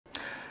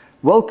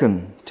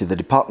Welcome to the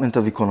Department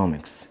of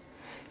Economics.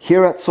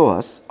 Here at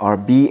SOAS, our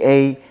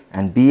BA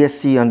and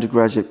BSc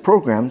undergraduate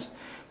programs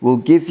will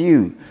give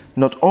you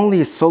not only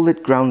a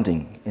solid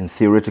grounding in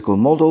theoretical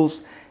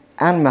models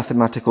and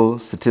mathematical,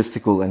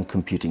 statistical, and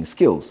computing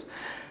skills,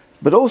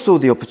 but also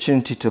the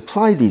opportunity to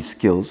apply these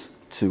skills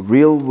to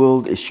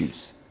real-world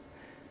issues.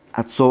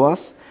 At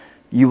SOAS,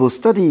 you will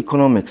study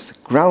economics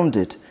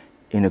grounded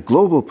in a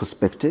global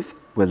perspective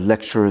with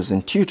lecturers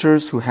and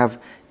tutors who have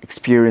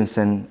experience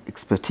and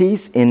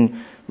expertise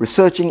in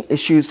researching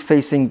issues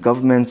facing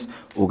governments,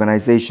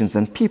 organizations,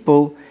 and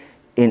people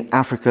in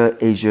Africa,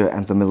 Asia,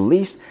 and the Middle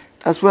East,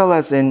 as well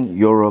as in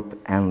Europe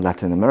and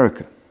Latin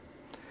America.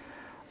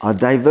 Our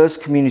diverse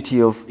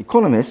community of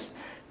economists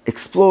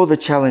explore the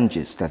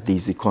challenges that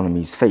these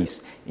economies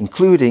face,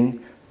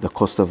 including the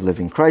cost of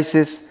living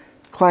crisis,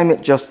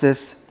 climate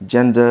justice,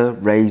 gender,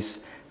 race,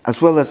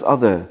 as well as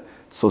other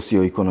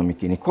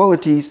socioeconomic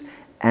inequalities,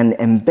 and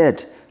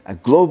embed a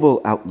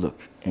global outlook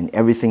in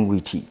everything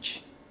we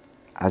teach.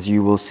 As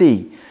you will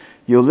see,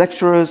 your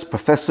lecturers,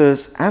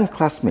 professors, and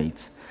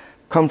classmates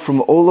come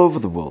from all over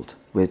the world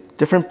with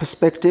different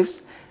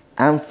perspectives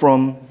and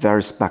from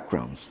various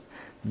backgrounds.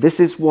 This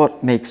is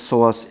what makes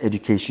SOAS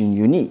education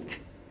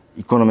unique.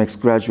 Economics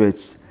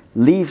graduates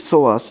leave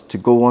SOAS to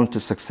go on to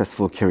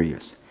successful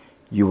careers.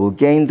 You will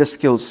gain the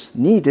skills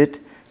needed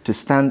to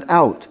stand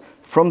out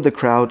from the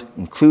crowd,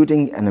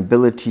 including an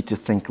ability to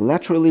think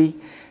laterally,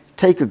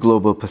 take a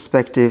global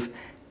perspective,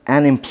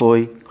 and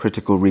employ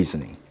critical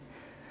reasoning.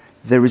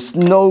 There is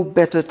no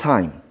better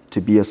time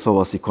to be a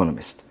SOAS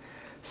economist.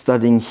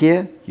 Studying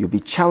here, you'll be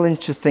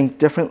challenged to think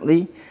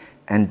differently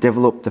and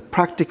develop the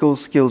practical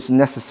skills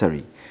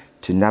necessary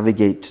to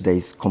navigate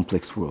today's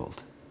complex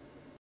world.